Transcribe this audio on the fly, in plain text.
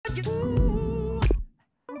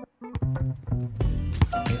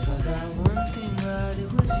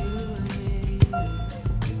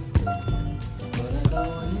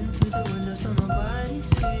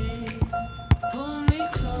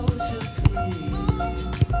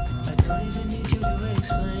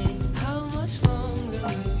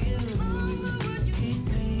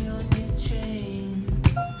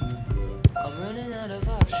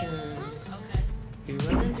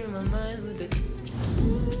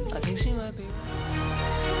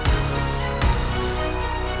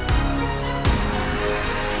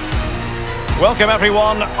Welcome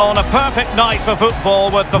everyone on a perfect night for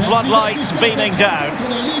football with the floodlights beaming down.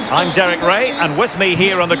 I'm Derek Ray, and with me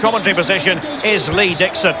here on the commentary position is Lee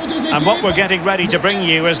Dixon. And what we're getting ready to bring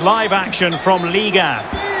you is live action from Liga.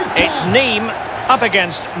 It's Nîmes up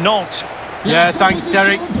against Nantes. Yeah, thanks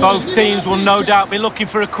Derek. Both teams will no doubt be looking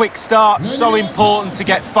for a quick start. So important to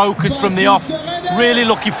get focus from the off. Really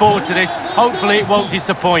looking forward to this. Hopefully it won't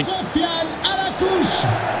disappoint.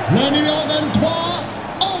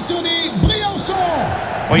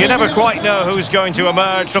 Well, you never quite know who's going to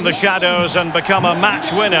emerge from the shadows and become a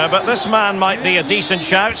match winner, but this man might be a decent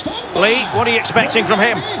shout. Lee, what are you expecting from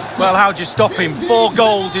him? Well, how do you stop him? 4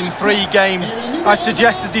 goals in 3 games. I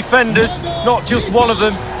suggest the defenders, not just one of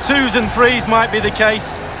them, 2s and 3s might be the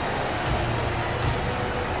case.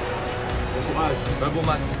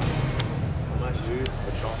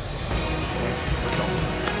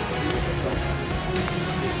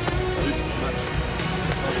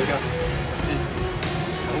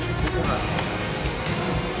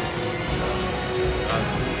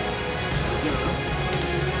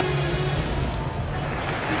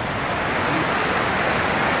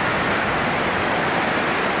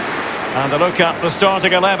 And a look at the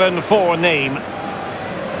starting 11 for Nîmes.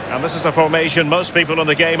 And this is a formation most people in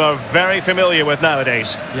the game are very familiar with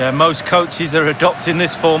nowadays. Yeah, most coaches are adopting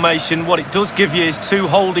this formation. What it does give you is 2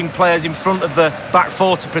 holding players in front of the back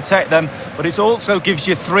 4 to protect them, but it also gives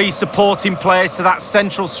you 3 supporting players to that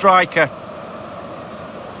central striker.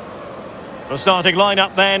 The starting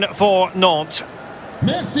lineup then for Nantes.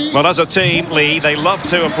 Merci. Well, as a team, Lee, they love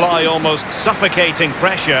to apply almost suffocating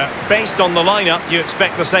pressure. Based on the lineup, do you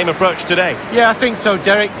expect the same approach today? Yeah, I think so,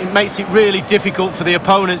 Derek. It makes it really difficult for the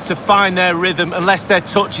opponents to find their rhythm unless their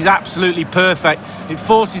touch is absolutely perfect. It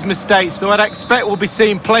forces mistakes, so I'd expect we'll be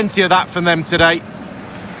seeing plenty of that from them today.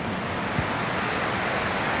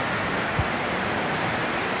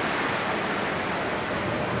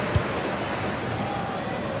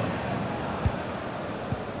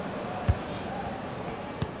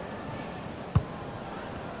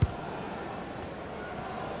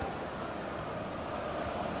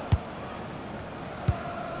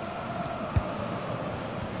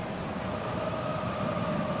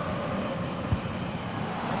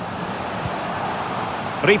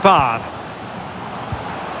 Ripard.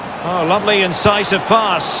 Oh, lovely incisive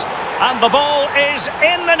pass. And the ball is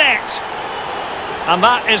in the net. And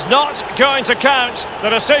that is not going to count. The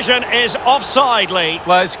decision is offside, Lee.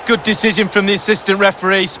 Well, it's a good decision from the assistant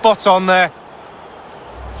referee. Spot on there.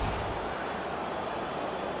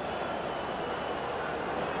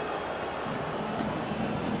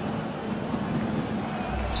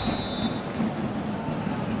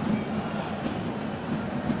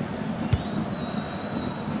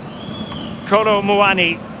 Kolo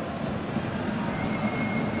Muani.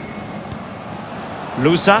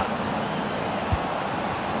 Lusa.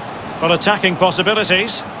 Got attacking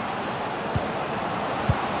possibilities.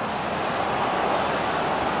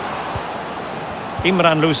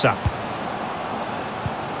 Imran Lusa.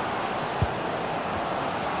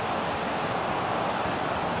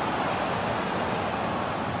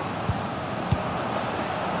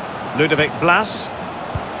 Ludovic Blas.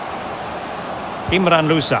 Imran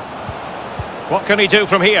Lusa. What can he do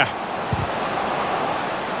from here?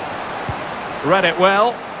 Read it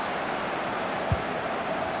well.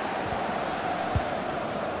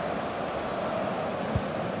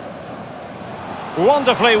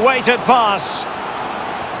 Wonderfully weighted pass.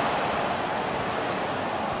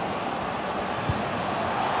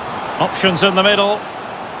 Options in the middle.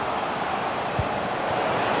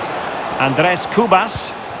 Andrés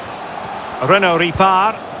Cubas. Renaud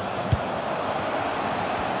Ripard.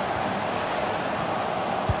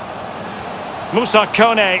 Moussa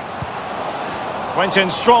Kone went in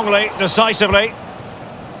strongly, decisively.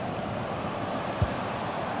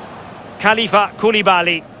 Khalifa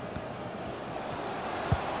Koulibaly.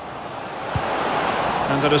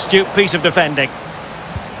 And an astute piece of defending.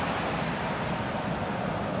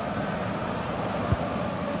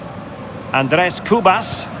 Andrés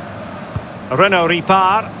Cubas. Renaud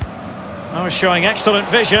Ripard. Oh, showing excellent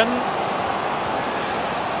vision.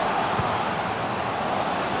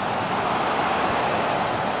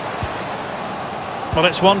 Well,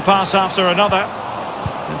 it's one pass after another.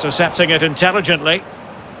 Intercepting it intelligently.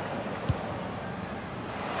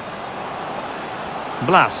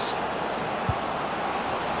 Blas.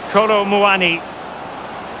 Kolo Muani.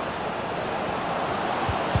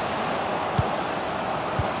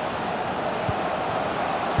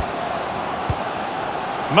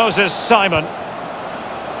 Moses Simon.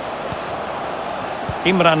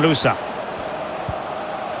 Imran Lusa.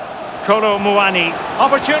 Kolo Muani.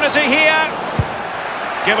 Opportunity here.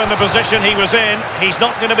 Given the position he was in, he's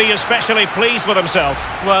not going to be especially pleased with himself.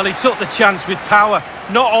 Well, he took the chance with power.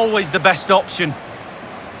 Not always the best option.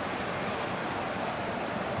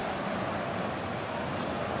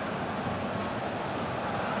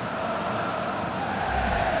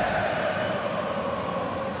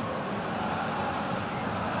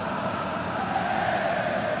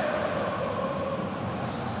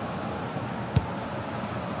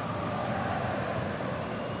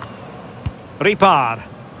 Ripar.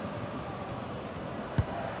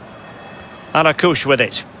 Arakush with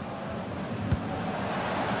it.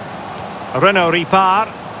 Renaud Ripar.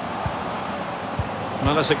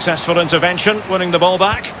 Another successful intervention, winning the ball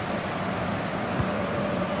back.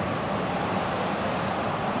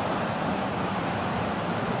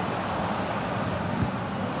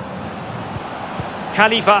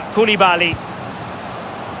 Khalifa Koulibaly.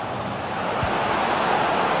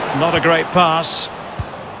 Not a great pass.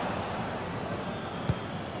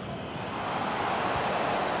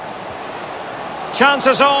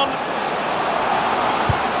 Chances on.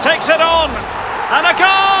 Takes it on. And a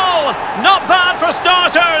goal! Not bad for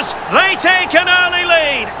starters. They take an early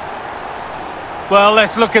lead. Well,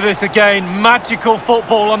 let's look at this again. Magical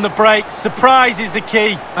football on the break. Surprise is the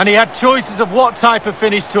key. And he had choices of what type of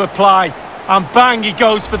finish to apply. And bang, he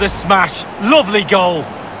goes for the smash. Lovely goal.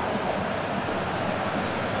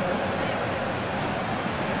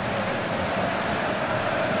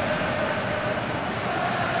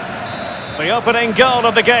 The opening goal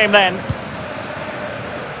of the game then.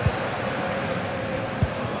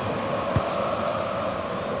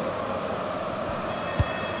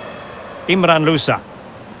 Imran Lusa.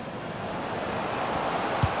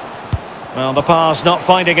 Well, the pass not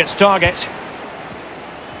finding its target.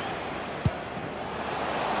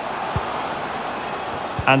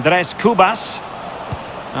 Andres Kubas.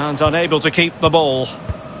 And unable to keep the ball.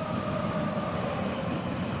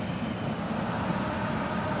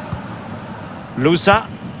 Lusa.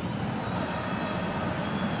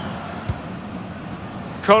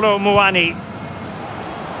 Kolo Muani.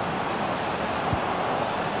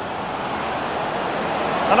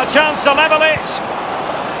 And a chance to level it.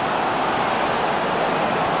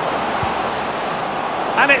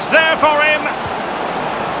 And it's there for him.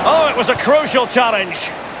 Oh, it was a crucial challenge.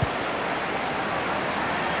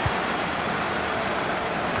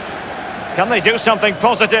 Can they do something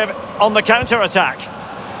positive on the counter-attack?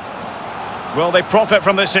 Will they profit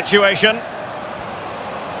from this situation?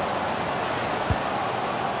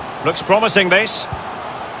 Looks promising, this.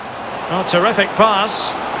 Oh, terrific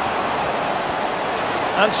pass.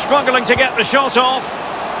 And struggling to get the shot off.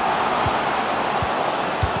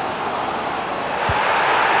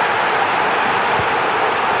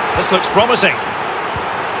 This looks promising.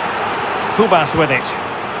 Kubas with it.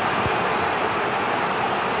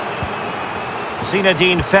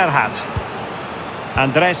 Zinedine Ferhat.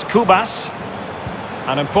 Andres Kubas.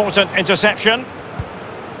 An important interception.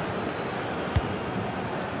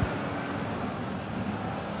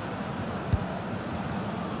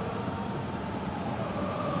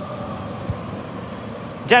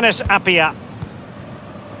 Dennis Appiah.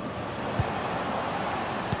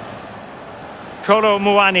 Kolo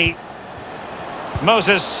Muani.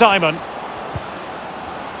 Moses Simon.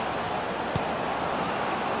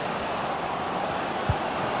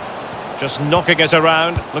 Just knocking it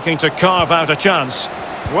around, looking to carve out a chance.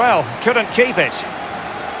 Well, couldn't keep it.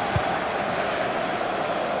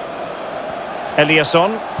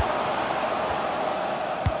 Eliasson.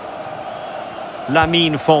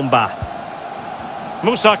 Lamine Fomba.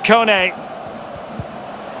 Moussa Kone.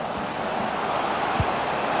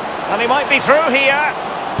 And he might be through here.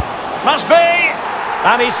 Must be.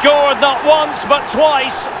 And he scored not once but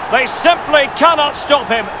twice. They simply cannot stop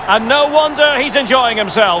him. And no wonder he's enjoying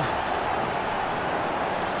himself.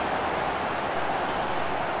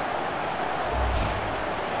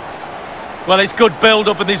 Well, it's good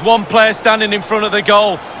build-up and there's one player standing in front of the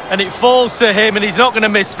goal. And it falls to him and he's not going to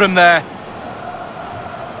miss from there.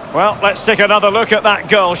 Well, let's take another look at that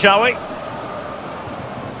goal, shall we?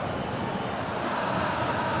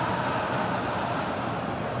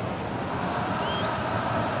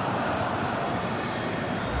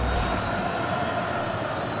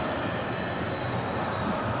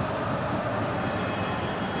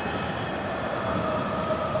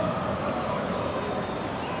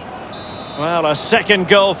 Well, a second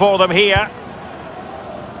goal for them here.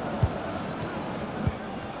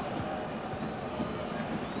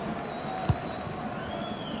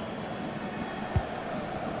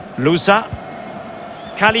 Louza.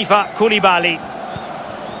 Khalifa Koulibaly.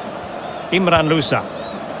 Imran Louza.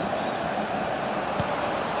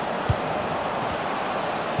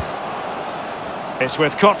 It's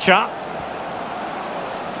with Korcha.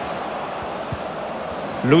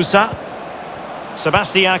 Louza.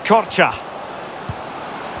 Sebastian Korcha.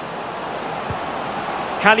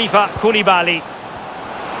 Khalifa Koulibaly.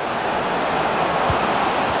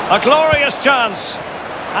 A glorious chance.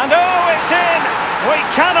 And oh, it's in! We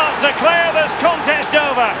cannot declare this contest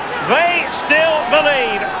over. They still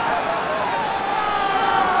believe.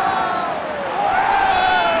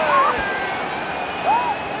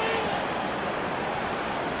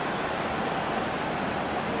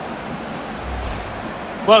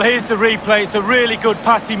 Well, here's the replay. It's a really good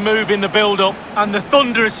passing move in the build-up. And the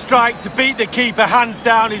thunderous strike to beat the keeper hands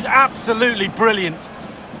down is absolutely brilliant.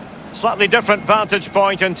 Slightly different vantage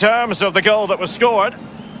point in terms of the goal that was scored.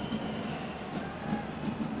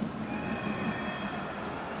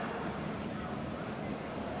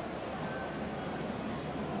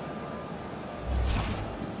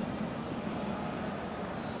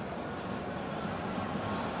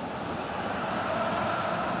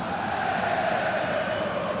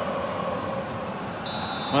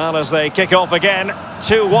 Well, as they kick off again,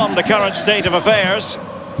 2-1 the current state of affairs.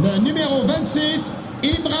 Le numéro 26,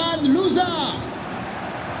 Imran Louza.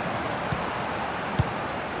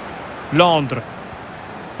 Londres.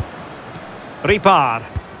 Ripard.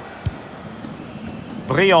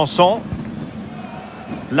 Briançon.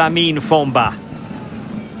 Lamine Fomba.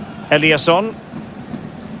 Eliasson.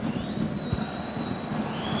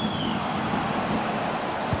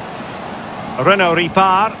 Renaud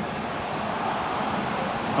Ripard.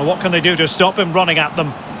 And what can they do to stop him running at them?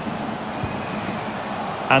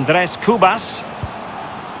 Andres Kubas.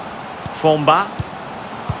 Fomba.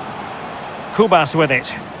 Kubas with it.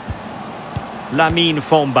 Lamine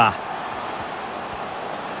Fomba.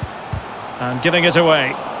 And giving it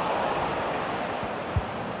away.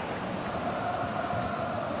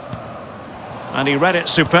 And he read it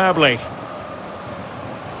superbly.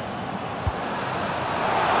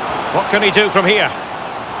 What can he do from here?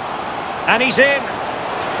 And he's in.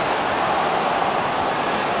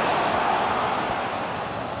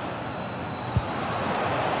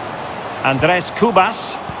 Andres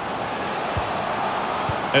Kubas.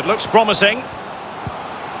 It looks promising.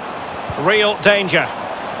 Real danger.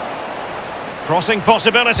 Crossing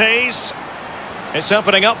possibilities. It's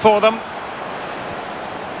opening up for them.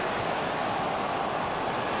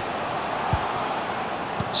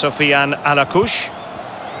 Sofiane Alakouch.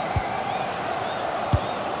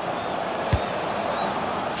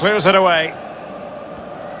 Clears it away.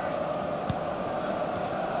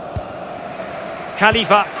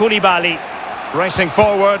 Khalifa Koulibaly racing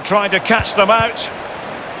forward, trying to catch them out.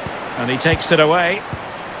 And he takes it away.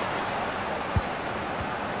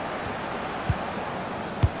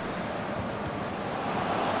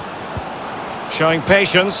 Showing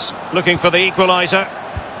patience, looking for the equaliser.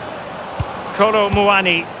 Kolo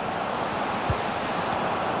Muani.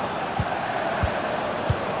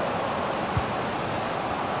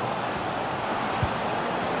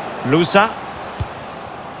 Louza.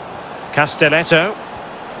 Castelletto.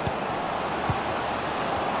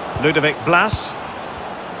 Ludovic Blas.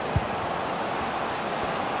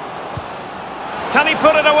 Can he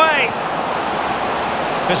put it away?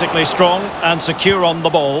 Physically strong and secure on the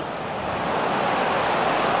ball.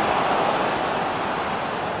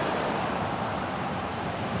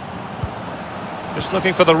 Just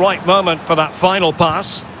looking for the right moment for that final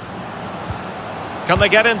pass. Can they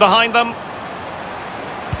get in behind them?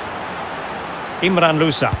 Imran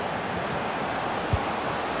Louza.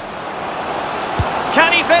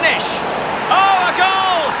 Can he finish? Oh, a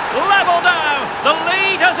goal! Level now! The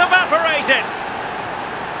lead has evaporated!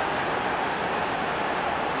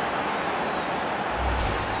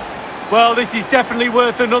 Well, this is definitely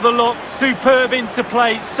worth another look. Superb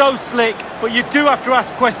interplay, so slick. But you do have to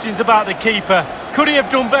ask questions about the keeper. Could he have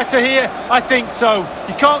done better here? I think so.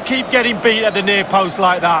 You can't keep getting beat at the near post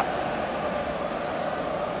like that.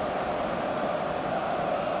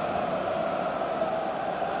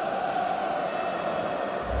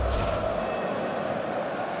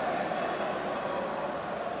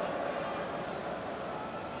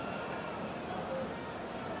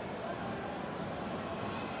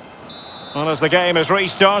 Well, as the game has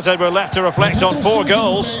restarted, we're left to reflect on 4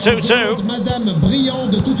 goals, 2-2. Madame Briand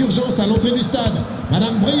de toute urgence à l'entrée du stade.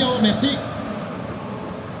 Madame Briand, merci.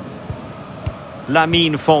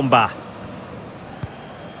 Lamine Fomba.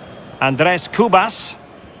 Andres Kubas.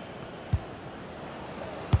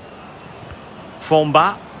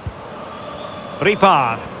 Fomba.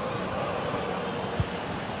 Ripard.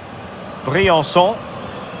 Briançon.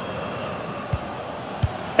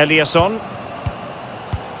 Eliasson.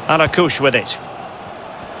 Alacush with it.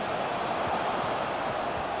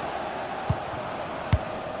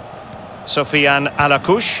 Sofiane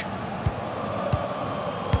Alacush.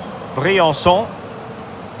 Briançon.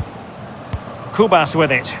 Kubas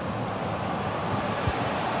with it.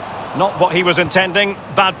 Not what he was intending.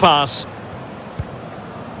 Bad pass.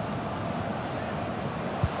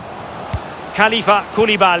 Khalifa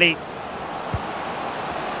Koulibaly.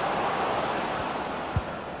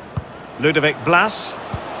 Ludovic Blas.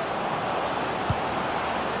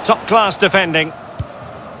 Top-class defending.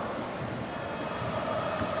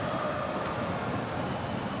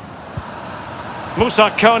 Moussa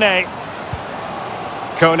Kone.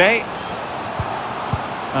 Kone.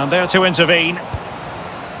 And there to intervene.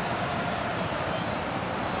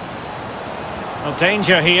 Well,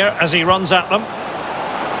 danger here as he runs at them.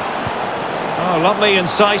 Oh, lovely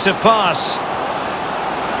incisive pass.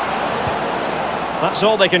 That's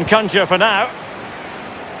all they can conjure for now.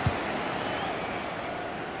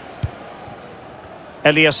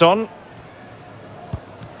 Eliasson.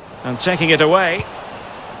 And taking it away.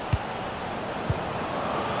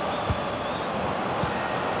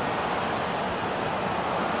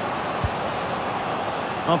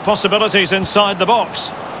 Well, possibilities inside the box.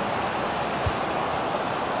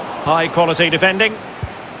 High quality defending.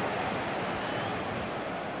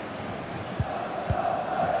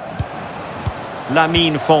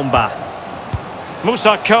 Lamine Fomba.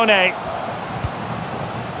 Moussa Kone.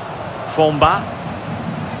 Fomba.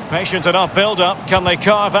 Patient enough build-up. Can they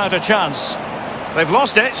carve out a chance? They've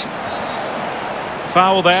lost it.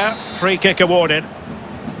 Foul there. Free kick awarded.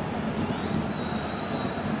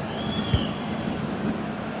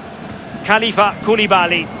 Khalifa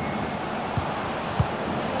Koulibaly.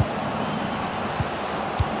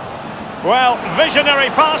 Well, visionary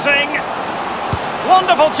passing.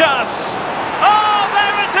 Wonderful chance. Oh,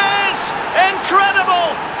 there it is!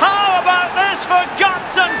 Incredible! How about this for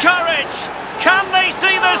guts and courage? Can they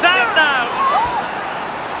see this out now?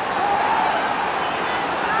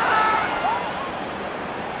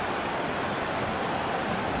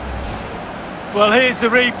 Well, here's the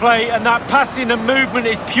replay, and that passing and movement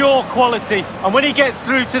is pure quality. And when he gets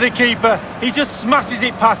through to the keeper, he just smashes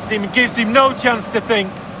it past him and gives him no chance to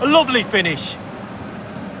think. A lovely finish.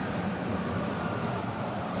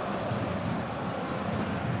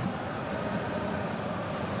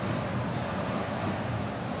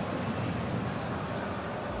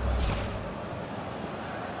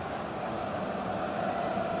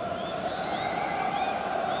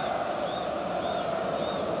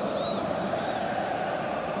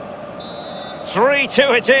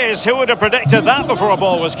 Three-two it is. Who would have predicted that before a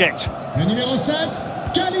ball was kicked? Le numéro 7,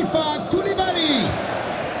 Khalifa Koulibaly.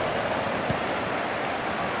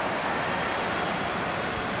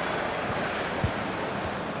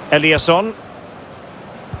 Eliasson.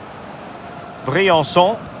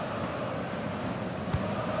 Briançon.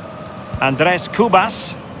 Andres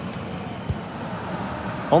Kubas.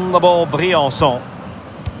 On the ball, Briançon.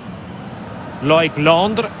 Loïc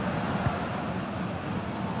Londres.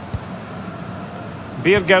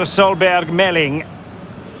 Birger Solberg Melling.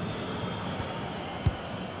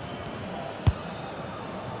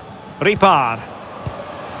 Ripard.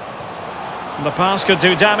 The pass could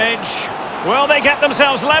do damage. Will they get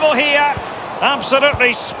themselves level here?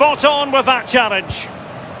 Absolutely spot on with that challenge.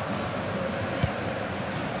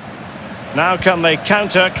 Now can they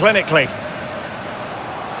counter clinically?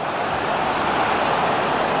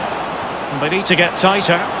 They need to get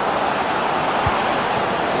tighter.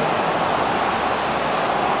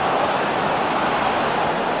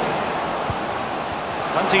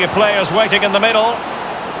 Plenty of players waiting in the middle.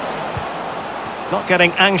 Not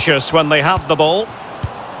getting anxious when they have the ball.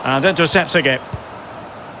 And intercepting it.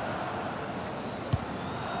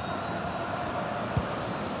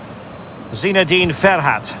 Zinedine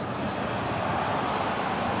Ferhat.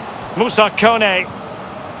 Moussa Kone.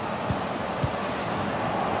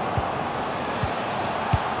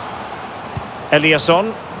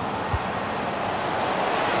 Eliasson.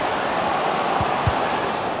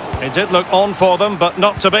 It did look on for them, but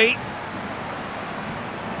not to be.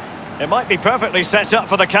 It might be perfectly set up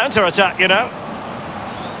for the counter-attack, you know.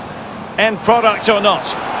 End product or not.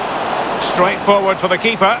 Straightforward for the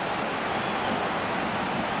keeper.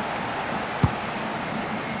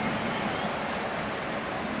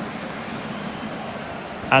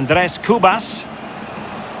 Andres Kubas.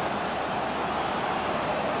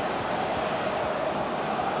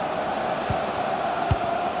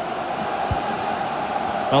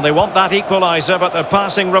 Well, they want that equaliser, but the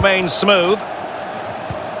passing remains smooth.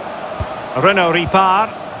 Renaud Ripard.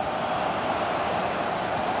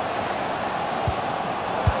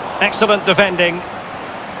 Excellent defending.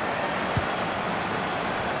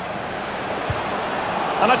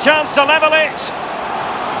 And a chance to level it.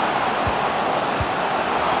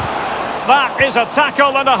 That is a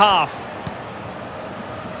tackle and a half.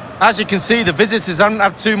 As you can see, the visitors haven't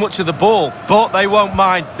had too much of the ball, but they won't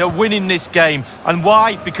mind. They're winning this game. And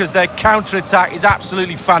why? Because their counter-attack is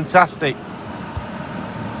absolutely fantastic.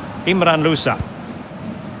 Imran Louza.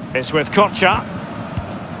 It's with Korcha.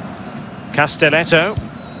 Castelletto.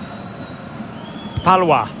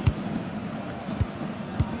 Palwa.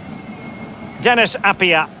 Dennis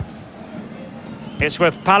Appiah. It's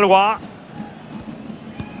with Palwa.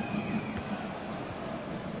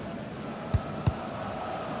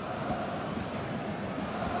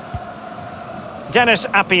 Dennis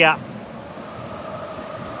Appiah.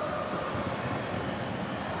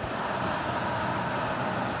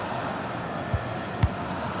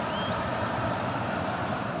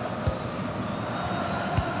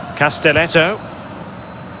 Castelletto.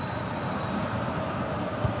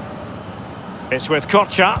 It's with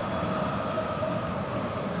Korcha.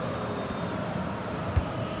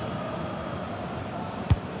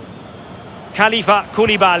 Khalifa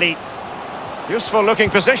Koulibaly. Useful looking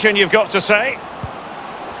position, you've got to say.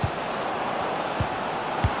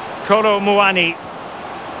 Kolo Muani.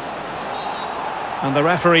 And the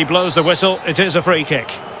referee blows the whistle. It is a free kick.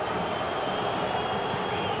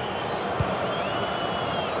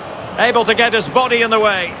 Able to get his body in the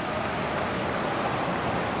way.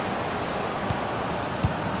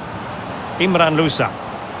 Imran Louza.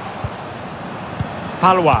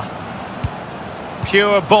 Palwa.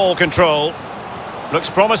 Pure ball control. Looks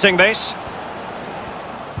promising, this.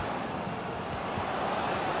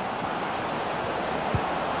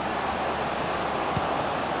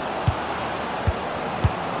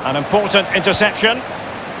 An important interception.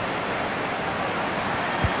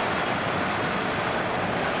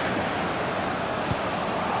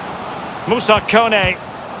 Moussa Kone.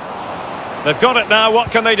 They've got it now,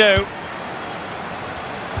 what can they do?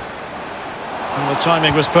 And the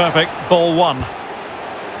timing was perfect, ball one.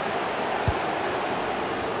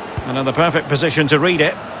 And in the perfect position to read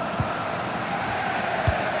it.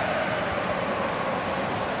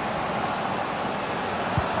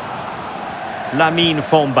 Lamine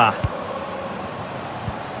Fomba.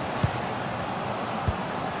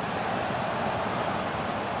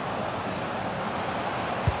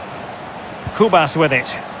 Kubas with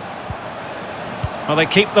it. Well, they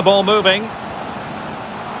keep the ball moving.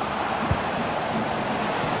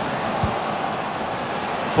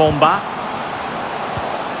 Fomba.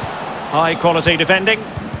 High quality defending.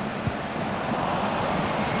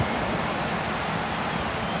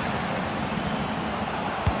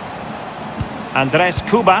 Andres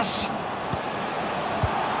Kubas.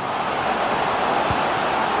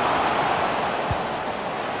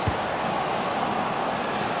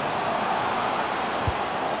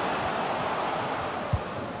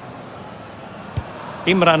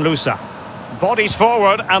 Imran Louza. Bodies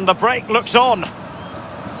forward and the break looks on.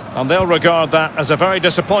 And they'll regard that as a very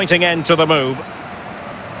disappointing end to the move.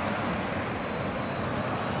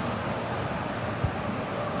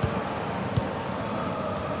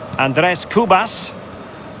 Andres Kubas.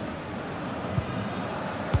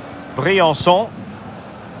 Briançon.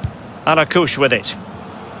 Arakouche with it.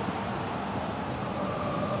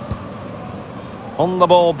 On the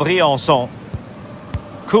ball, Briançon.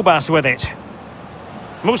 Kubas with it.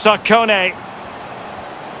 Moussa Kone.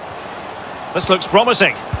 This looks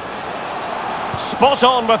promising. Spot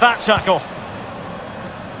on with that tackle.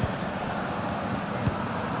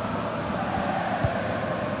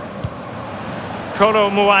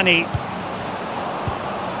 Kolo Muani.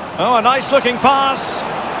 Oh, a nice looking pass.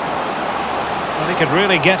 Well, he could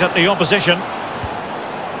really get at the opposition.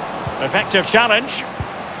 Effective challenge.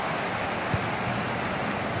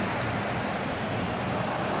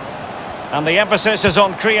 And the emphasis is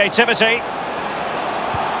on creativity.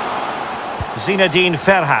 Zinedine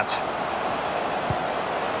Ferhat.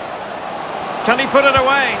 Can he put it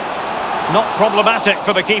away? Not problematic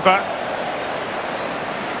for the keeper.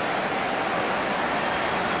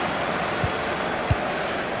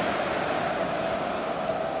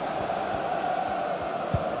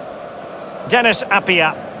 Dennis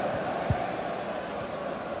Appiah.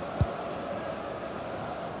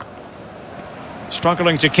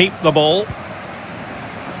 Struggling to keep the ball.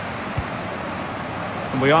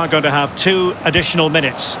 And we are going to have 2 additional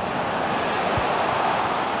minutes.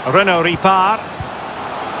 Renaud Ripard.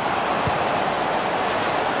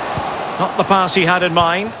 Not the pass he had in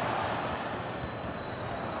mind.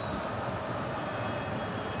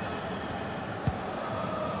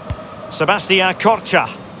 Sebastian Korcha.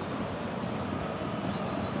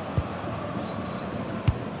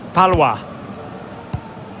 Palwa.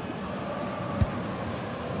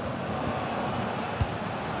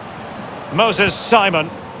 Moses Simon.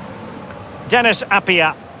 Dennis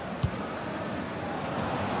Appiah.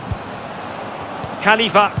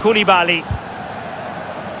 Khalifa Koulibaly.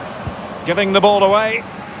 Giving the ball away.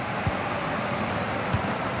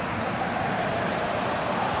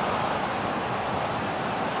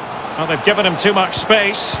 Well, they've given him too much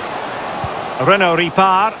space. Renaud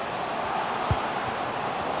Ripard.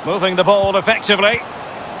 Moving the ball effectively.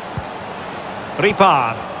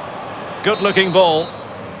 Ripard. Good-looking ball.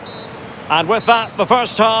 And with that, the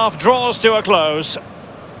first half draws to a close.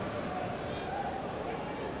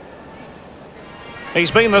 He's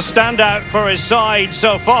been the standout for his side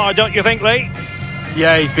so far, don't you think, Lee?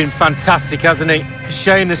 Yeah, he's been fantastic, hasn't he?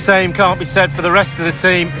 Shame the same can't be said for the rest of the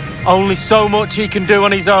team. Only so much he can do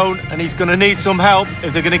on his own, and he's going to need some help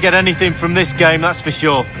if they're going to get anything from this game, that's for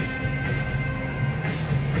sure.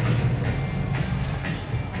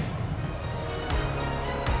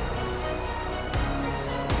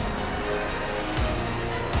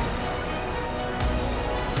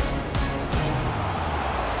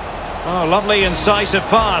 Oh, lovely incisive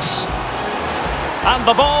pass. And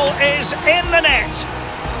the ball is in the net.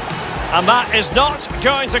 And that is not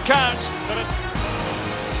going to count.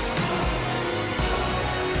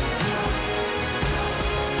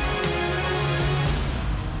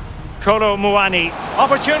 Kolo Muani.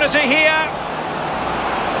 Opportunity here.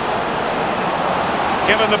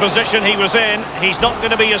 Given the position he was in, he's not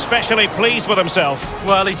going to be especially pleased with himself.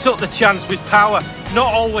 Well, he took the chance with power.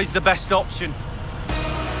 Not always the best option.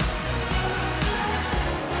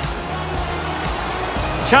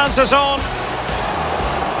 Chances on.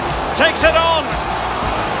 Takes it on.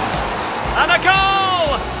 And a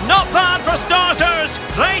goal! Not bad for starters.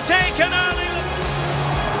 They take an early...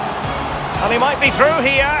 And he might be through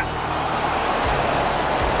here.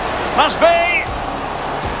 Must be.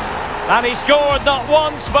 And he scored not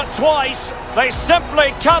once but twice. They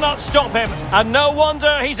simply cannot stop him. And no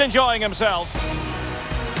wonder he's enjoying himself.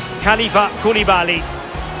 Khalifa Koulibaly.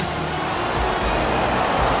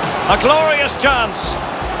 A glorious chance.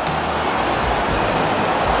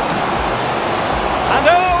 And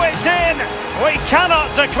oh, it's in! We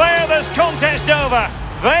cannot declare this contest over.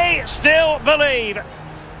 They still believe.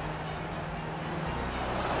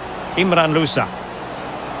 Imran Lousa.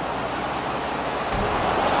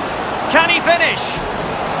 Can he finish?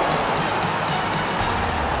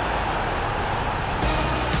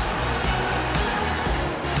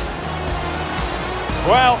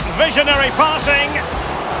 Well, visionary passing.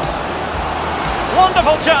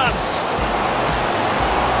 Wonderful chance.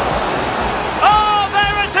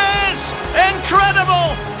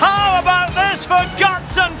 Incredible! How about this for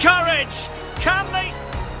guts and courage? Can they...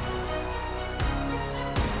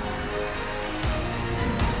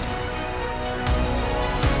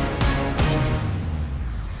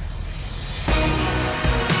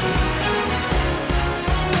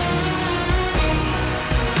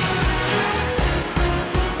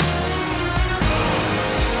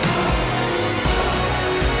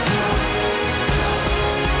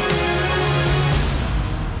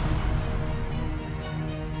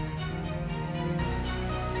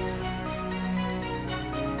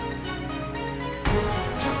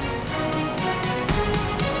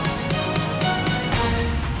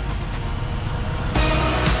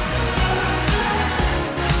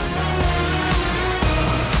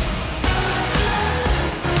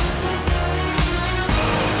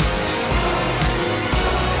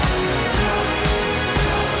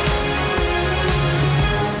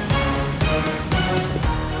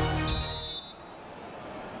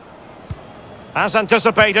 As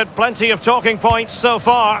anticipated, plenty of talking points so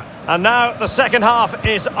far. And now the second half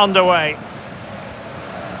is underway.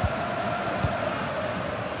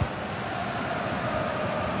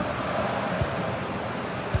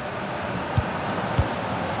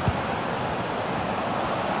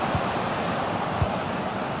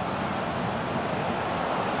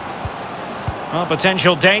 Well,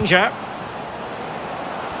 potential danger.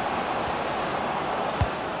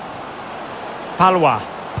 Palwa.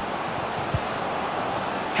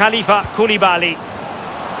 Khalifa Koulibaly.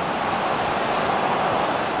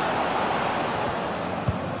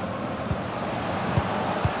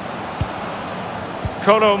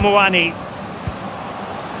 Kolo Muani.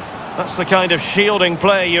 That's the kind of shielding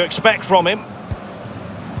play you expect from him.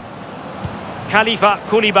 Khalifa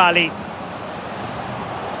Koulibaly.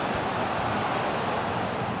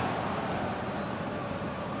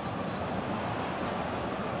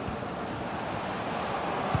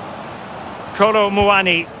 Kolo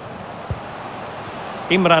Muani.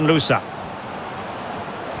 Imran Louza.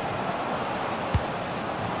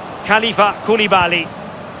 Khalifa Koulibaly.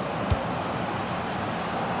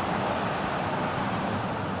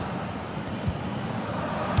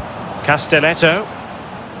 Castelletto.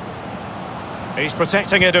 He's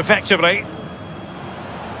protecting it effectively.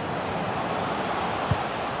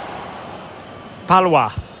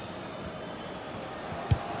 Palwa.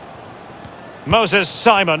 Moses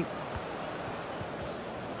Simon.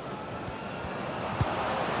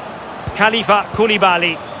 Khalifa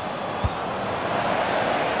Koulibaly.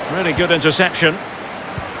 Really good interception.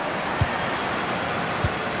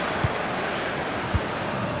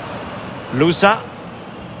 Louza.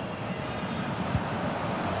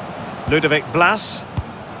 Ludovic Blas.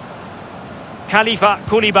 Khalifa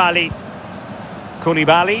Koulibaly.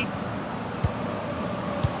 Koulibaly.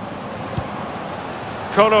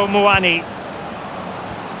 Kolo Muani.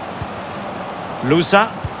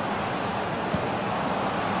 Louza.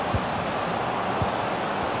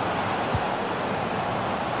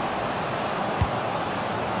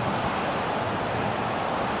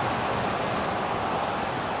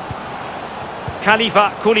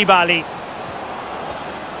 Khalifa Koulibaly.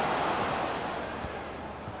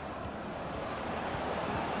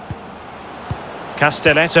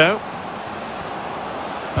 Castelletto.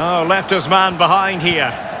 Oh, left his man behind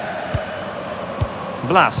here.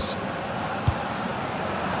 Blas.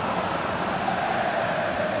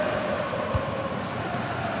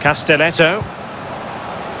 Castelletto.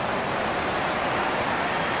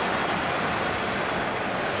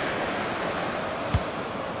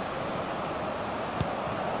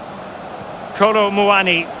 Kolo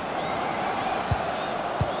Muani.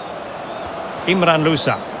 Imran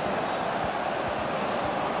Louza.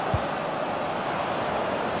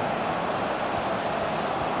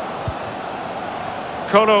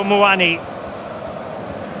 Kolo Muani.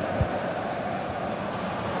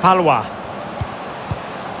 Palwa.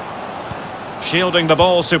 Shielding the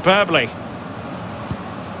ball superbly.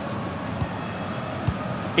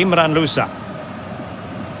 Imran Louza.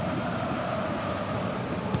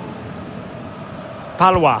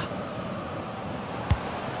 Palwa.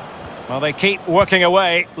 Well, they keep working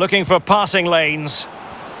away, looking for passing lanes.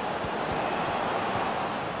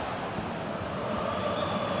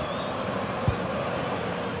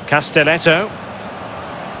 Castelletto.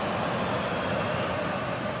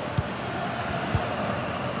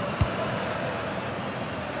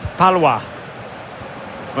 Palwa.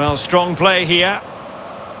 Well, strong play here.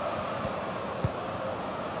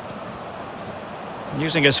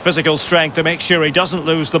 Using his physical strength to make sure he doesn't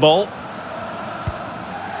lose the ball.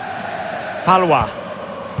 Palwa.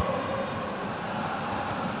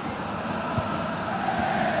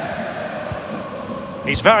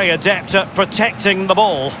 He's very adept at protecting the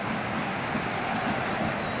ball.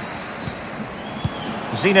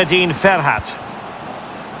 Zinedine Ferhat.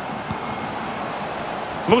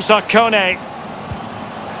 Moussa Kone.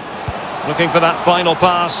 Looking for that final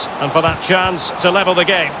pass and for that chance to level the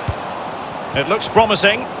game. It looks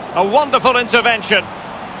promising. A wonderful intervention.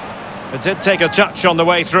 It did take a touch on the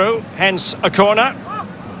way through, hence a corner.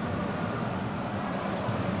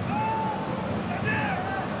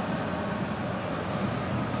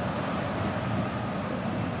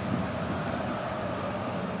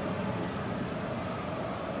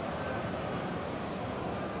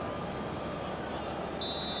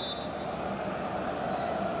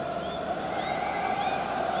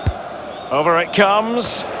 Over it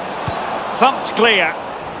comes. Thumped clear.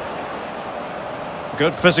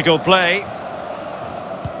 Good physical play.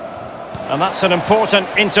 And that's an important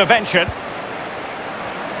intervention.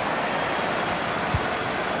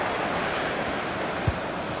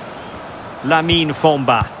 Lamine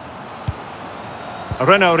Fomba.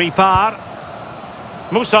 Renaud Ripard.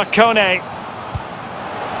 Moussa Kone.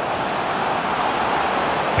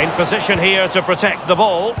 In position here to protect the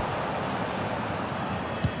ball.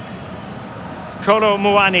 Kolo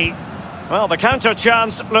Muani. Well, the counter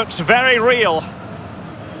chance looks very real.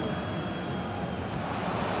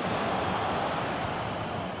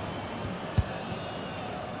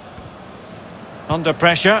 Under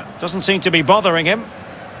pressure, doesn't seem to be bothering him.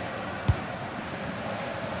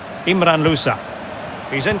 Imran Louza.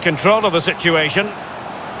 He's in control of the situation.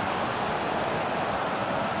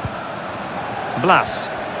 Blas.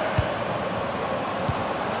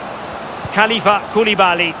 Khalifa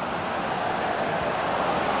Koulibaly.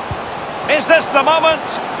 Is this the moment?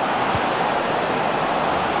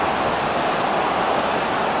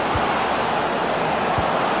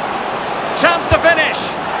 Chance to finish.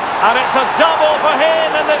 And it's a double for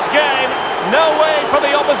him in this game. No way for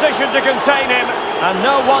the opposition to contain him. And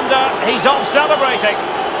no wonder he's off celebrating.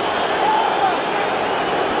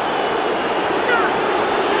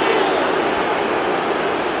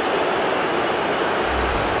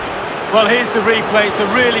 Well, here's the replay. It's a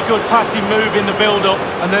really good passing move in the build-up,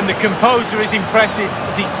 and then the composure is impressive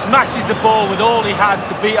as he smashes the ball with all he has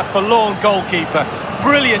to beat a forlorn goalkeeper.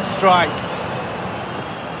 Brilliant strike.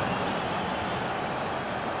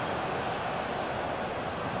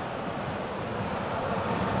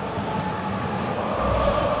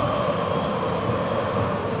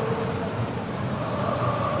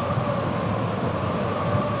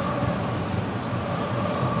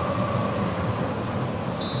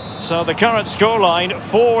 So the current scoreline,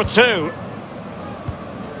 4-2.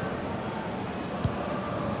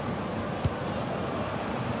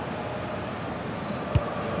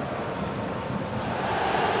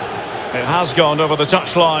 It has gone over the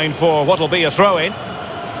touchline for what will be a throw-in.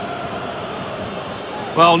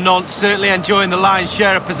 Well, Nantes certainly enjoying the lion's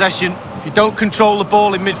share of possession. If you don't control the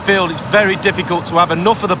ball in midfield, it's very difficult to have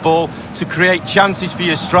enough of the ball to create chances for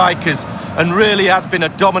your strikers, and really has been a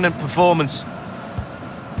dominant performance.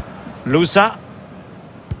 Lusa.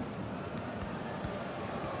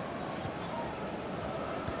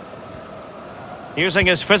 Using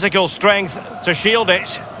his physical strength to shield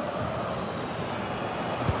it.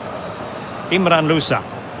 Imran Lusa.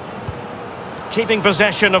 Keeping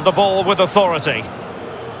possession of the ball with authority.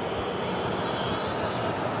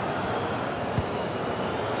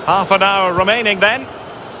 Half an hour remaining then.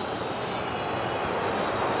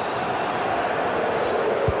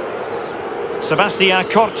 Sebastian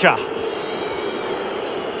Korcha.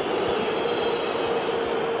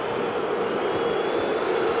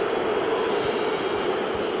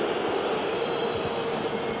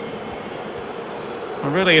 A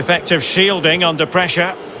really effective shielding under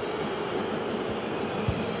pressure.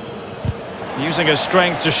 Using his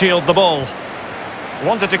strength to shield the ball.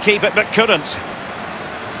 Wanted to keep it but couldn't.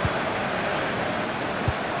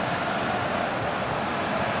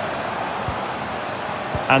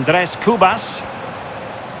 Andres Cubas.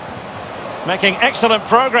 Making excellent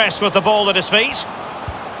progress with the ball at his feet.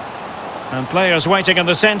 And players waiting in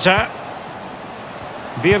the centre.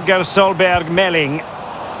 Birger Solberg Melling.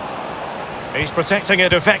 He's protecting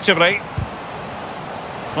it effectively.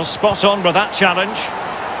 Well, spot on with that challenge.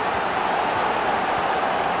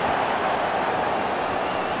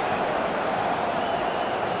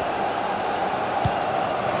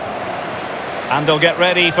 And they'll get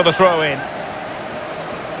ready for the throw-in.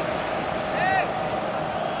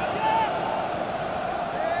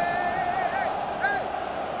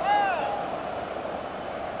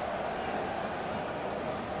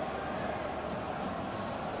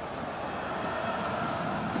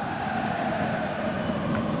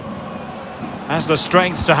 Has the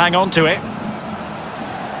strength to hang on to it.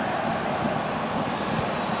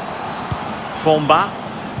 Fomba.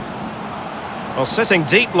 Well, sitting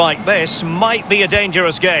deep like this might be a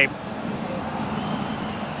dangerous game.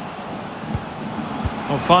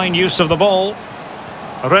 Well, fine use of the ball.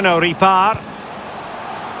 Renaud Ripard.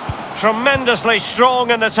 Tremendously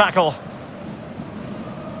strong in the tackle.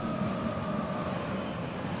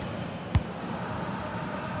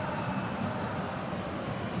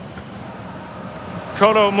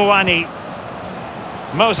 Kolo Muani.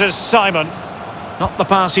 Moses Simon. Not the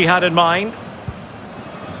pass he had in mind.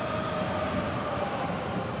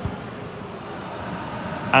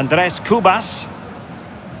 Andres Cubas.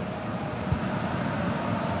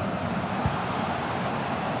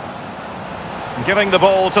 Giving the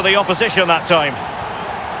ball to the opposition that time.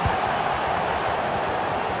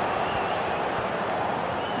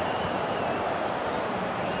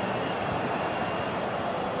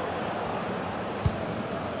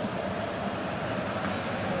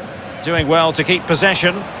 Doing well to keep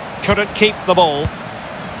possession. Couldn't keep the ball.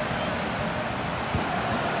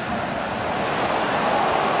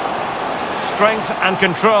 Strength and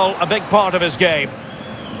control, a big part of his game.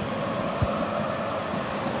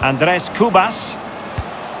 Andres Cubas.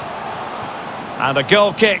 And a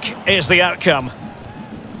goal kick is the outcome.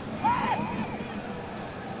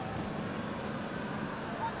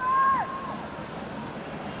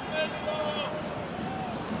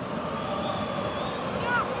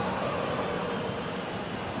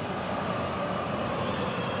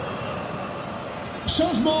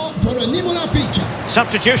 Changement pour le Nîmes Olympique.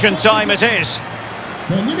 Substitution time it is.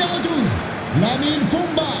 Le numéro 12, Lamine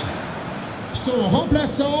Fomba. Son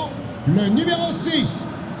remplaçant, le numéro 6,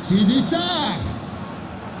 Sidi Sarr.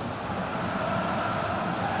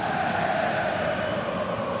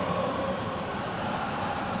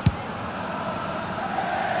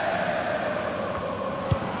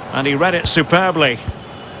 And he read it superbly.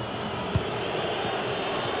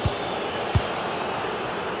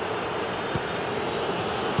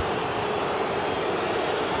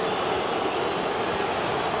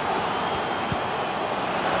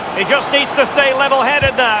 He just needs to stay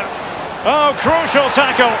level-headed now. Oh, crucial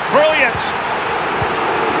tackle. Brilliant.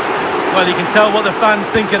 Well, you can tell what the fans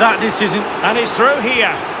think of that decision. And he's through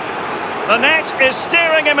here. The net is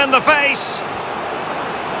staring him in the face.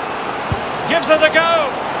 Gives it a go.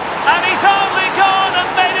 And he's only gone and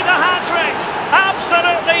made it a hat-trick.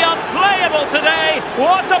 Absolutely unplayable today.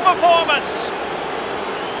 What a performance.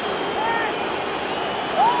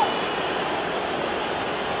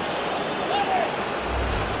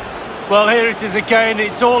 Well, here it is again.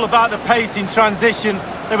 It's all about the pace in transition.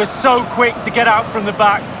 They were so quick to get out from the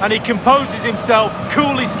back, and he composes himself,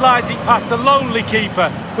 coolly slides it past a lonely keeper,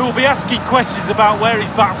 who will be asking questions about where his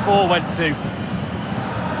back four went to.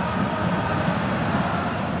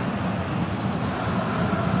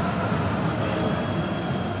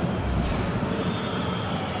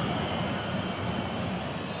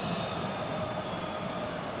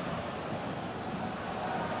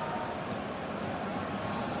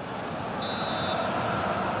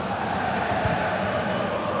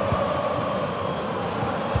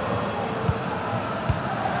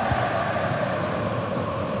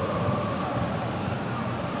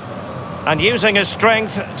 And using his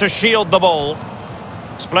strength to shield the ball.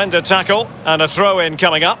 Splendid tackle and a throw-in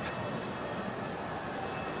coming up.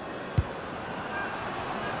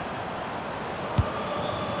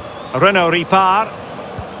 Renaud Ripard.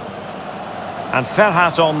 And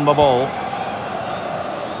Ferhat on the ball.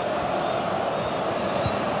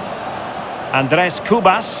 Andres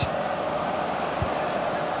Kubas.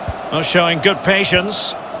 Well, showing good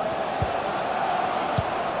patience.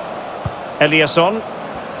 Eliasson.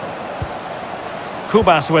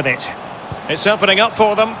 Kubas with it. It's opening up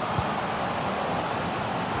for them.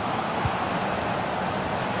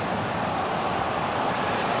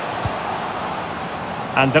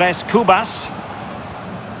 Andres Kubas.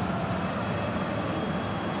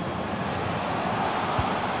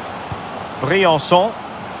 Briançon.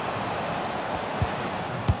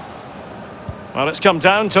 Well, it's come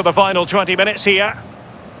down to the final 20 minutes here.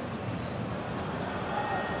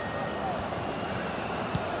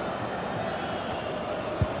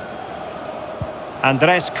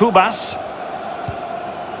 Andres Kubas.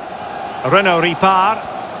 Renaud Ripard.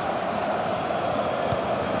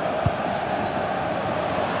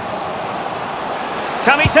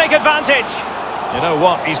 Can he take advantage? You know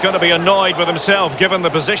what, he's going to be annoyed with himself given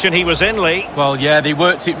the position he was in, Lee. Well, yeah, they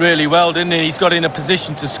worked it really well, didn't he? He's got in a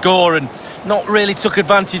position to score and not really took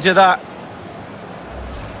advantage of that.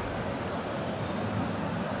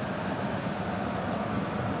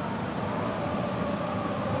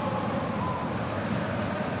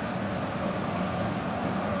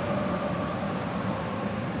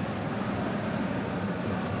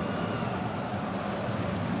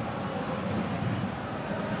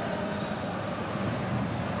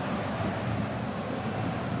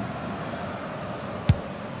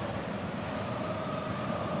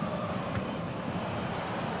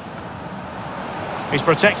 He's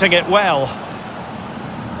protecting it well.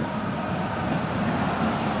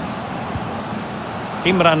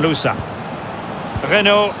 Imran Lousa.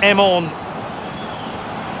 Renaud Emon.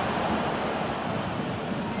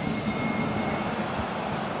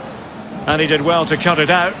 And he did well to cut it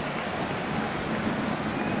out.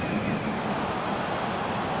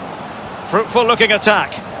 Fruitful looking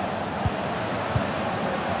attack.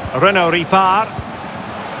 Renaud Ripard.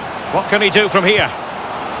 What can he do from here?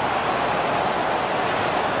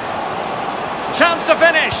 Chance to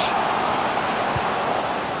finish.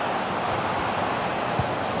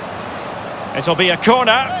 It'll be a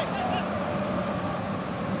corner.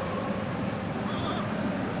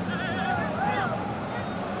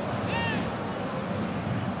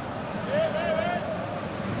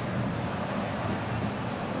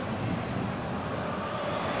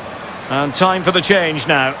 And time for the change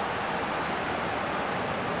now.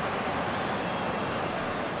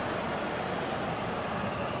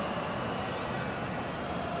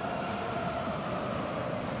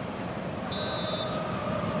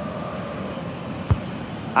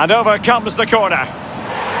 And over comes the corner.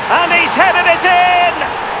 And he's headed it in!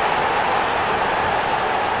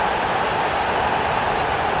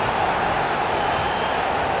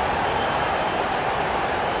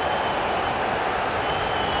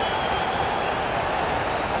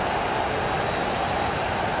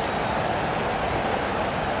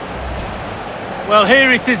 Well,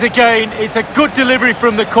 here it is again. It's a good delivery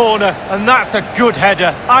from the corner, and that's a good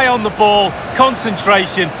header. Eye on the ball,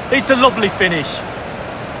 concentration. It's a lovely finish.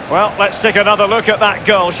 Well, let's take another look at that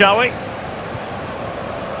goal, shall we?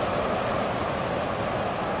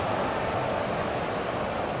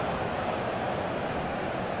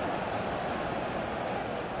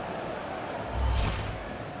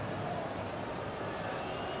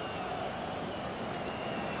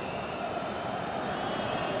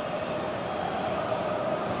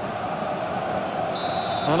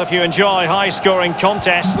 Well, if you enjoy high-scoring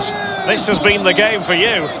contests, this has been the game for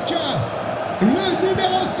you. Le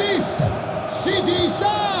numéro 6, Sidi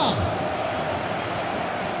Sarr.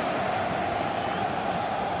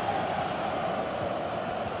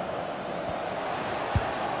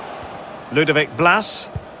 Ludovic Blas.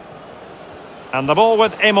 And the ball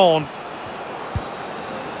with Emon.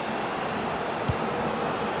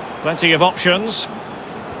 Plenty of options.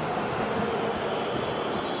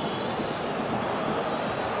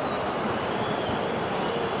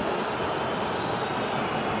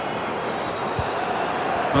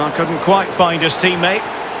 Well, couldn't quite find his teammate.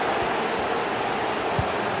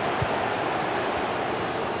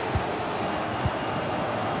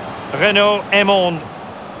 Renaud Emon.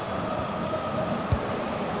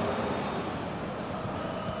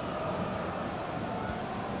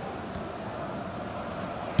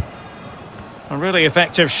 A really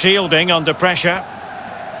effective shielding under pressure.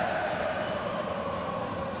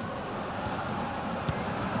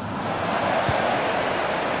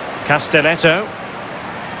 Castelletto.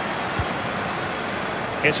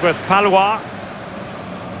 It's with Palois.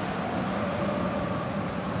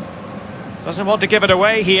 Doesn't want to give it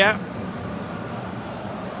away here.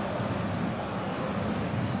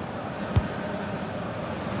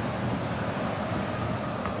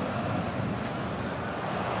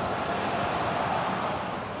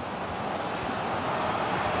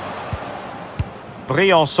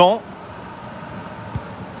 Briançon.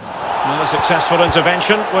 Another successful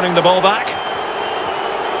intervention, winning the ball back.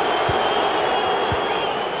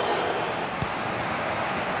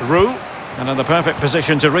 Roux, and in the perfect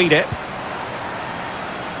position to read it.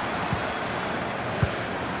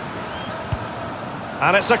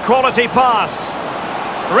 And it's a quality pass.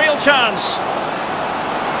 Real chance.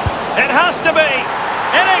 It has to be.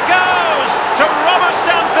 In it goes to rubber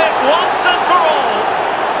stamp it once and for all.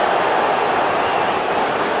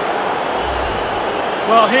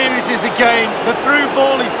 Well, here it is again. The through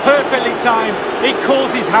ball is perfectly timed. It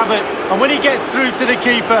causes havoc. And when he gets through to the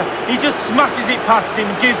keeper, he just smashes it past him,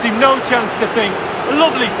 gives him no chance to think. A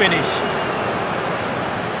lovely finish.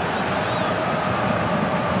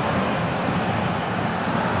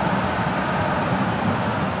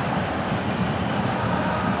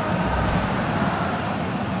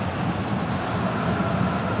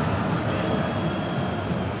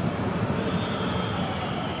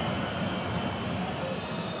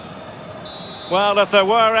 Well, if there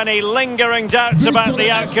were any lingering doubts about the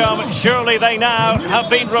outcome, surely they now have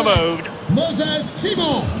been removed. Moses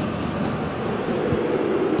Simon.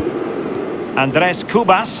 Andrés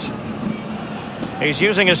Cubas. He's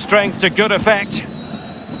using his strength to good effect.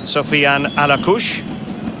 Sofiane Alakouch.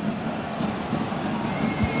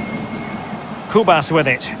 Cubas with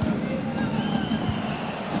it.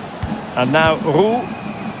 And now Roux.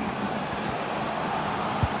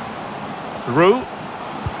 Roux.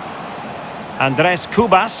 Andrés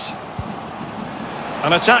Cubas.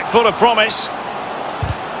 An attack full of promise.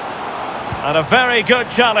 And a very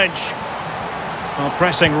good challenge. Well,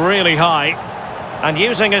 pressing really high. And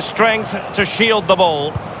using his strength to shield the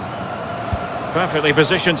ball. Perfectly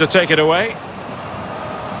positioned to take it away.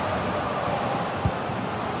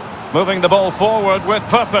 Moving the ball forward with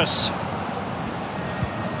purpose.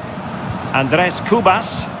 Andrés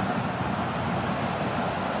Cubas.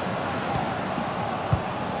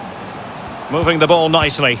 Moving the ball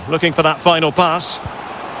nicely, looking for that final pass.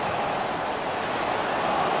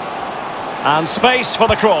 And space for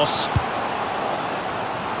the cross.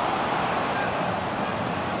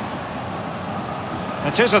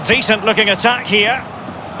 It is a decent looking attack here.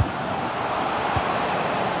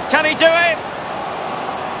 Can he do it?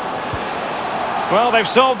 Well, they've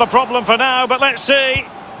solved the problem for now, but let's see.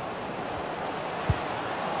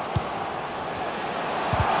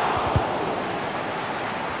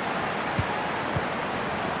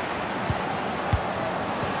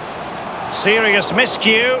 Serious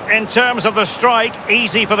miscue in terms of the strike,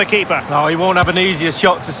 easy for the keeper. No, he won't have an easier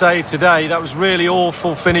shot to save today. That was really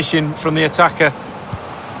awful finishing from the attacker.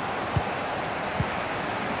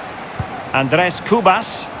 Andrés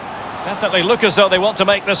Cubas. Definitely look as though they want to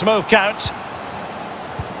make this move count.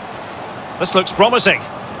 This looks promising.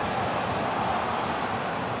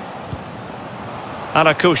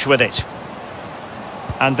 Alakouch with it.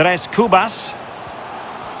 Andrés Cubas.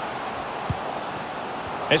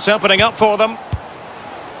 It's opening up for them.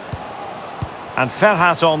 And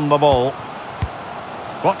Ferhat on the ball.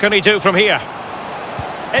 What can he do from here?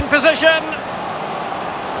 In position.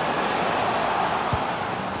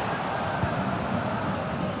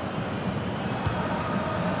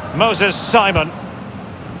 Moses Simon.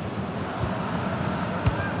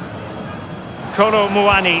 Kolo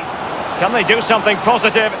Muani. Can they do something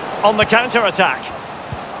positive on the counter-attack?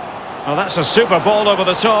 Oh, that's a super ball over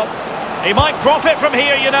the top. He might profit from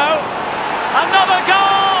here, you know. Another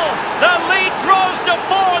goal! The lead grows to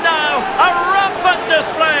 4 now. A rampant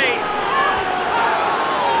display.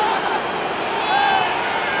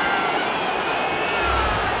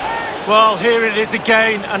 Well, here it is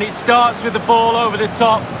again, and it starts with the ball over the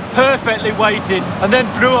top, perfectly weighted, and then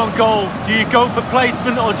through on goal. Do you go for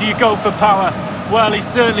placement or do you go for power? Well, he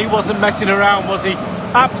certainly wasn't messing around, was he?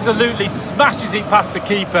 Absolutely smashes it past the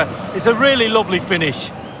keeper. It's a really lovely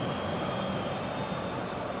finish.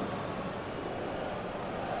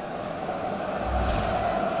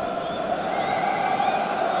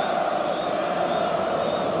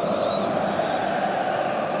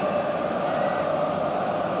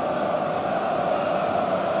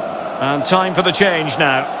 And time for the change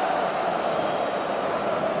now.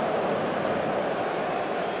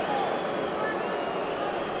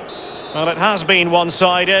 Well, it has been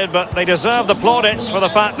one-sided, but they deserve the plaudits for the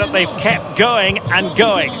fact that they've kept going and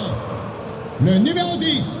going. Le numéro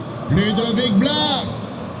 10, Ludovic Blas.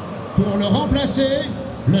 Pour le remplacer,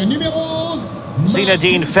 le numéro 11,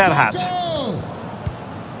 Zinedine Ferhat.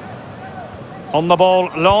 On the ball,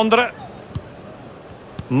 Londres.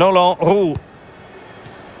 Nolan Roux.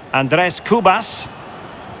 Andrés Cubas.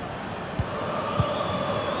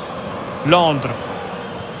 Londres.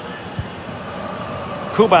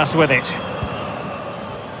 Cubas with it.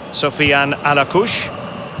 Sofiane Alakouch.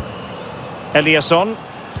 Eliasson.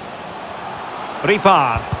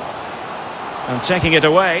 Ripard. And taking it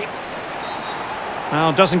away.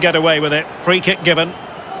 Well, doesn't get away with it. Free kick given.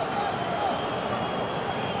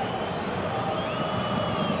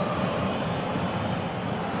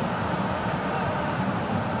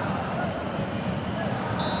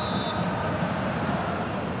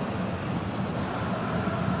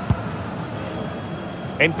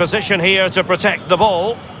 In position here to protect the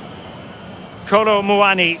ball. Kolo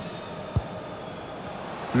Muani.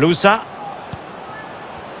 Lusa.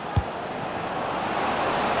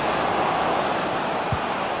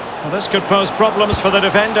 Well, this could pose problems for the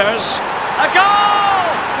defenders. A goal!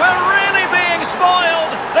 We're really being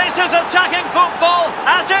spoiled. This is attacking football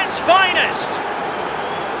at its finest.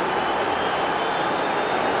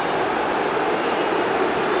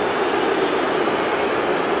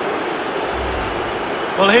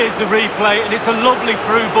 Well, here's the replay, and it's a lovely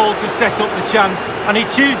through ball to set up the chance. And he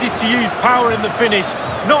chooses to use power in the finish.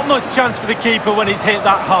 Not much chance for the keeper when it's hit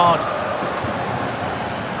that hard.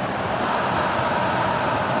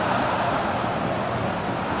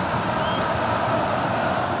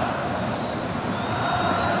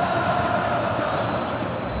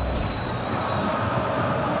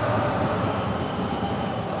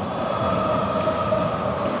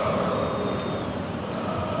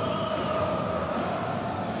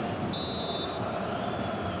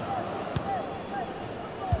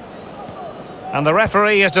 And the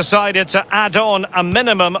referee has decided to add on a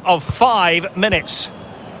minimum of 5 minutes.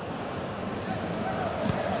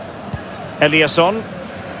 Eliasson.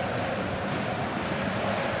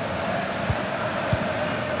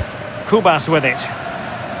 Cubas with it.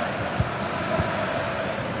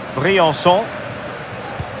 Briançon.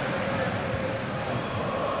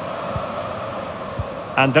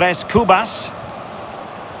 Andrés Cubas.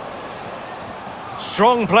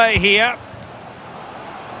 Strong play here.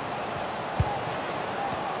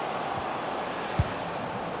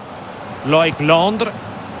 Loïc Londres.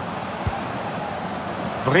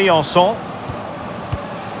 Briançon.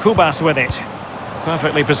 Cubas with it.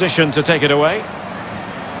 Perfectly positioned to take it away.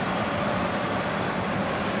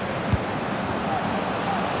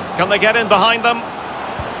 Can they get in behind them?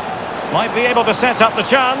 Might be able to set up the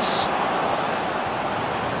chance.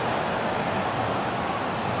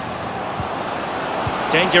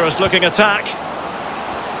 Dangerous looking attack.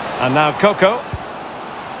 And now Coco.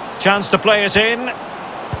 Chance to play it in.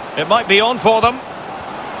 It might be on for them.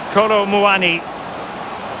 Kolo Muani.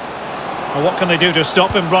 Well, what can they do to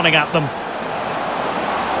stop him running at them?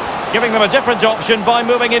 Giving them a different option by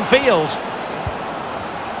moving in field.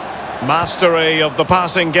 Mastery of the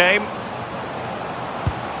passing game.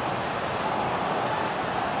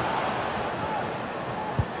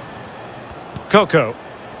 Coco.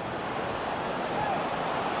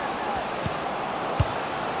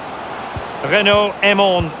 Renaud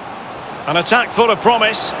Aymon. An attack full of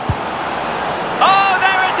promise. Oh,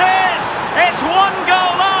 there it is! It's one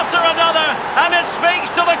goal after another, and it speaks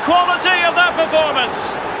to the quality of their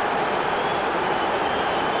performance.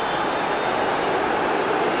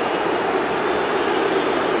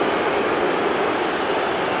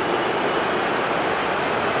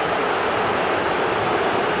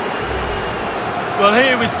 Well,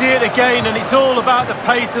 here we see it again, and it's all about the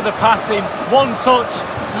pace of the passing. One touch,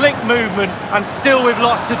 slick movement, and still with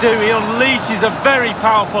lots to do. He unleashes a very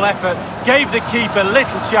powerful effort. Gave the keeper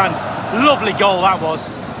little chance. Lovely goal that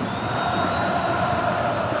was.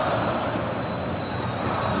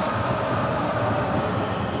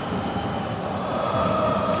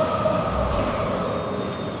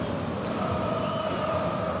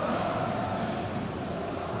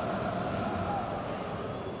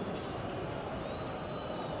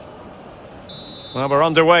 Well, we're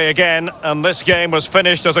underway again, and this game was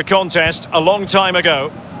finished as a contest a long time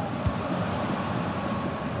ago.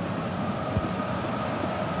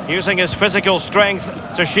 Using his physical strength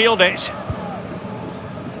to shield it.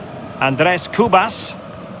 Andres Kubas.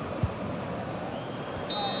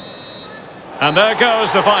 And there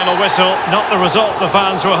goes the final whistle. Not the result the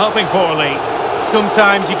fans were hoping for, Lee.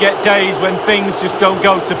 Sometimes you get days when things just don't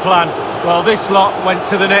go to plan. Well, this lot went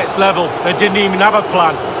to the next level. They didn't even have a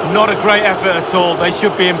plan. Not a great effort at all. They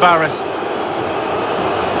should be embarrassed.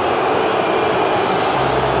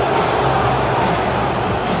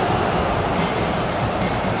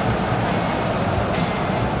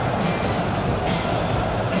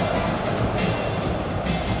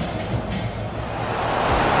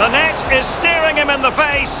 The net is staring him in the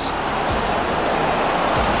face.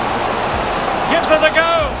 Gives it a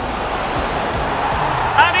go.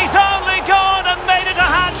 And he's only gone and made it a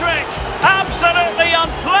hat-trick. Absolutely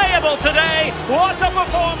unplayable today. What a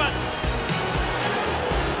performance.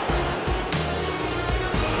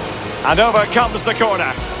 And over comes the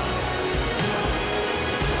corner.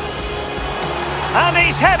 And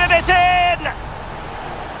he's headed it in.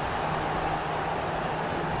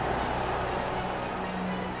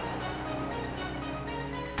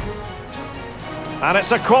 And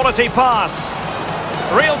it's a quality pass.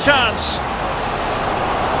 Real chance.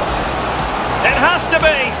 It has to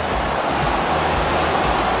be.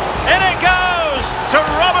 In it goes to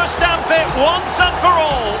rubber stamp it once and for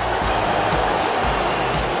all.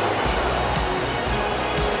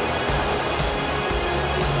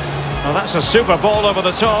 Well, that's a super ball over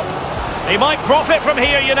the top. He might profit from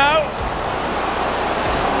here, you know.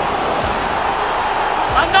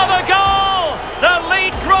 Another goal! The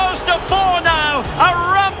lead grows to 4 now. A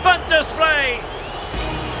rampant display.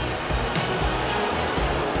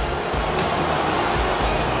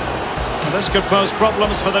 This could pose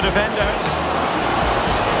problems for the defenders.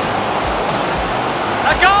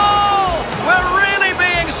 A goal! We're really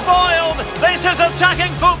being spoiled. This is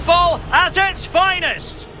attacking football at its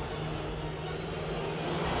finest.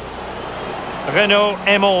 Renaud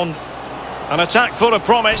Aymon. An attack full of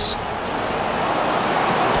promise.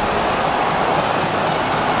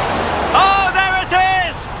 Oh, there it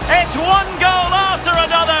is! It's one goal after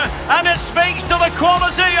another, and it speaks to the quality